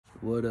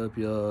What up,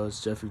 y'all? It's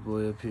Jeffrey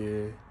Boy up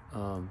here.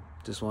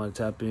 Just want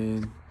to tap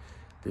in.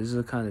 This is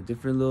a kind of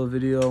different little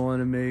video I want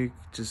to make,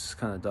 just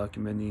kind of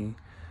documenting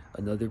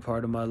another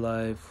part of my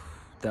life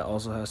that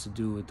also has to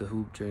do with the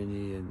hoop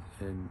journey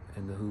and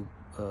the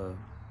hoop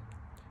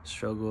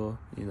struggle,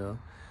 you know.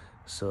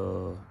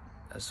 So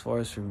as far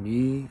as for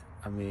me,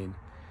 I mean,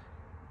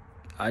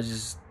 I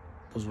just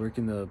was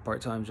working a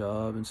part-time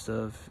job and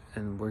stuff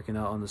and working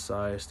out on the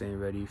side, staying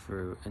ready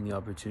for any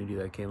opportunity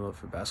that came up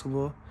for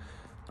basketball.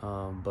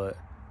 But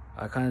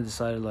I kind of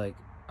decided like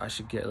I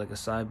should get like a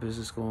side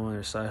business going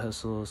or side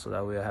hustle, so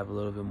that way I have a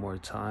little bit more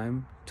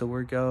time to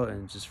work out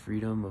and just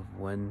freedom of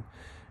when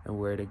and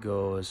where to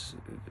go. If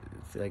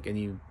like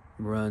any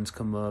runs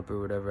come up or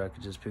whatever, I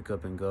could just pick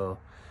up and go.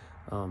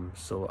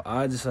 So what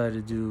I decided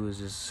to do was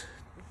just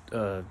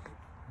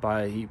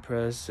buy a heat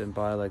press and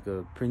buy like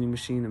a printing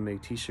machine to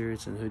make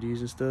t-shirts and hoodies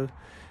and stuff.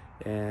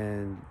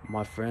 And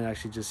my friend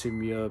actually just hit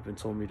me up and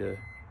told me to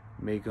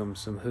make him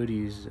some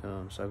hoodies,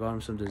 so I got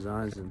him some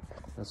designs, and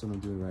that's what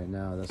I'm doing right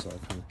now. That's why I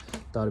kind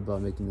of thought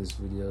about making this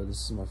video.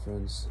 This is my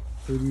friend's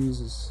hoodies. This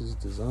is his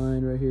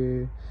design right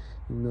here.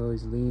 You know,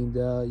 he's leaned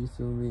out, you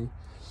feel me?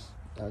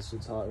 That's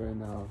what's hot right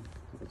now.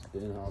 It's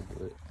been hot,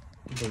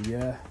 but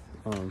yeah,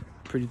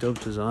 pretty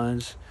dope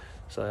designs.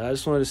 So I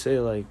just wanted to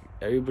say, like,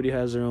 everybody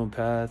has their own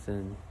path,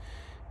 and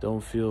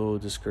don't feel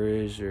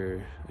discouraged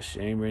or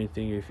ashamed or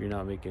anything if you're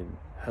not making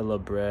hella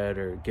bread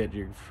or get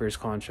your first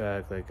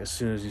contract. Like, as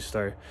soon as you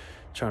start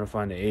trying to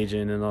find an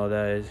agent and all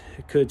that,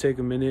 it could take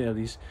a minute. At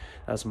least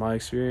that's my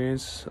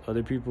experience.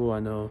 Other people I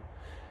know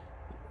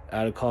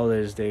out of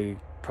college, they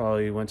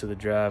probably went to the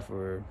draft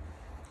or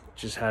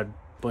just had a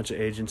bunch of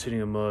agents hitting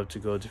them up to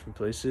go different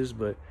places.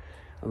 But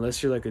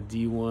unless you're like a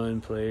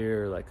D1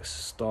 player or like a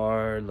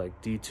star,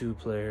 like D2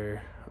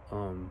 player,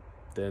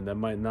 then that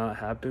might not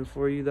happen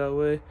for you that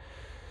way.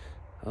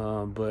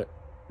 But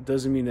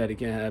doesn't mean that it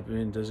can't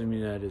happen. Doesn't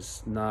mean that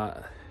it's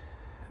not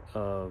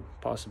a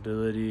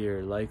possibility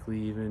or likely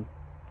even.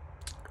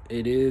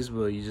 It is,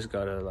 but you just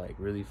gotta like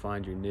really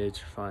find your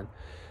niche,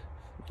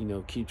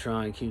 keep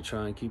trying,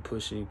 keep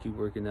pushing, keep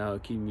working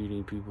out, keep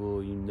meeting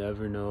people. You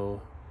never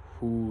know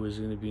who is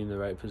gonna be in the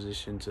right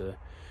position to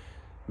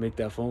make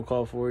that phone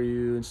call for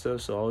you and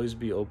stuff. So always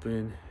be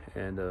open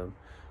and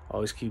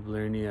always keep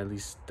learning. At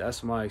least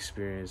that's my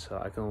experience.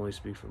 I can only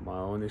speak from my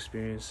own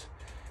experience.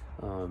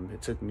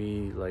 It took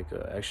me like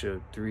an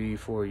extra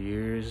 3-4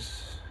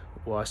 years.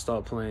 Well, I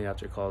stopped playing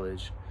after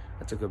college.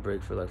 I took a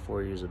break for like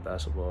 4 years of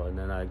basketball, and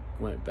then I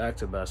went back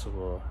to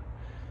basketball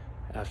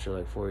after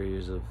like 4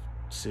 years of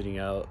sitting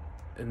out.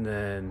 And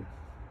then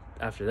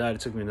after that,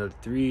 it took me another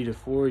 3 to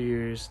 4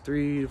 years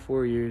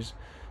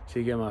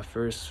to get my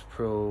first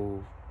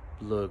pro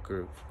look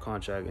or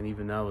contract, and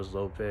even that was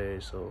low pay.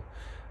 So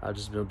I've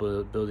just been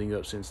building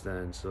up since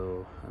then.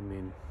 So I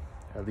mean,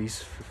 at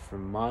least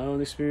from my own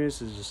experience,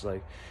 it's just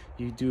like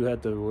you do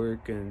have to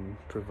work and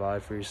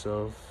provide for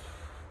yourself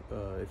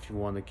if you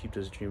want to keep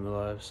this dream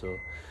alive. So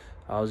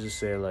I'll just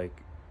say, like,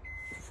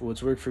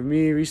 what's worked for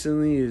me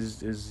recently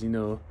is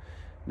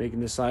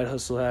making the side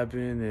hustle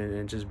happen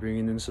and just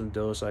bringing in some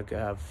dough so I could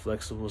have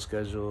flexible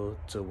schedule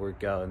to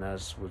work out, and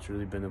that's what's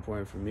really been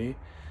important for me.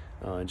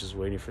 And just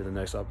waiting for the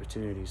next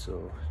opportunity.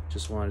 So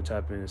just wanted to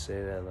tap in and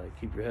say that, like,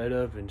 keep your head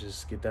up and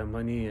just get that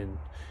money and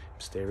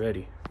stay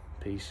ready.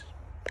 Peace.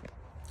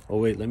 Oh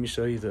wait, let me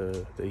show you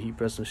the heat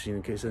press machine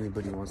in case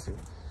anybody wants to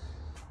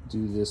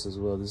do this as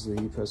well. This is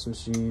the heat press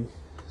machine.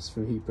 It's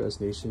from Heat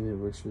Press Nation. It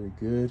works really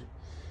good.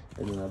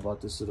 And then I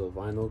bought this little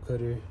vinyl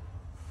cutter.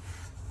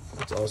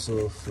 It's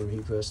also from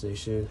Heat Press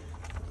Nation.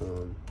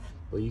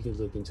 But you can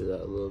look into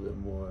that a little bit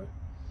more.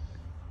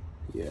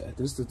 Yeah,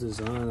 this is the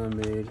design I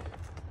made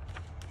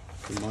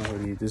for my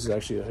hoodie. This is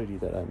actually a hoodie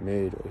that I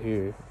made right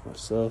here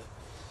myself.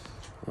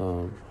 Here,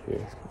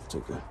 I'll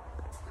take a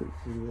quick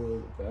video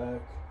of the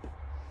back.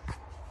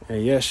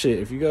 And yeah, shit,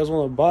 if you guys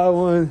want to buy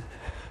one,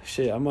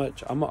 shit, I'm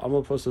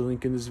gonna post a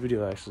link in this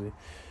video actually.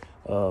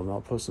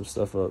 I'll post some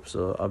stuff up.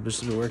 So I've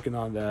just been working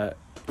on that,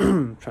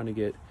 trying to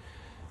get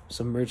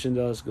some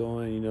merchandise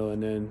going,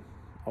 and then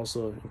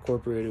also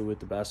incorporate it with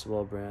the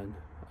basketball brand.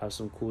 I have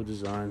some cool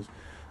designs.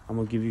 I'm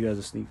gonna give you guys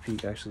a sneak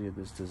peek actually of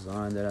this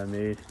design that I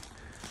made.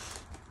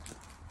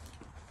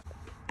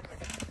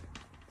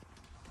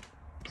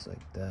 It's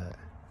like that.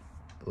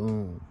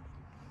 Boom.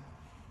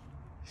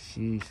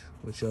 Sheesh,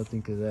 what y'all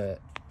think of that?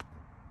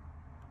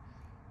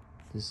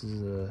 This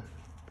is a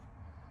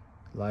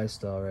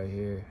lifestyle right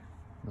here.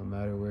 No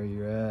matter where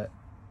you're at,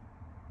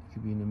 you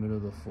could be in the middle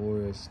of the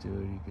forest,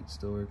 dude. You could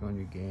still work on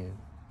your game.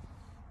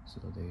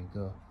 So there you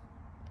go.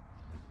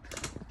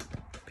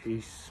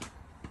 Peace.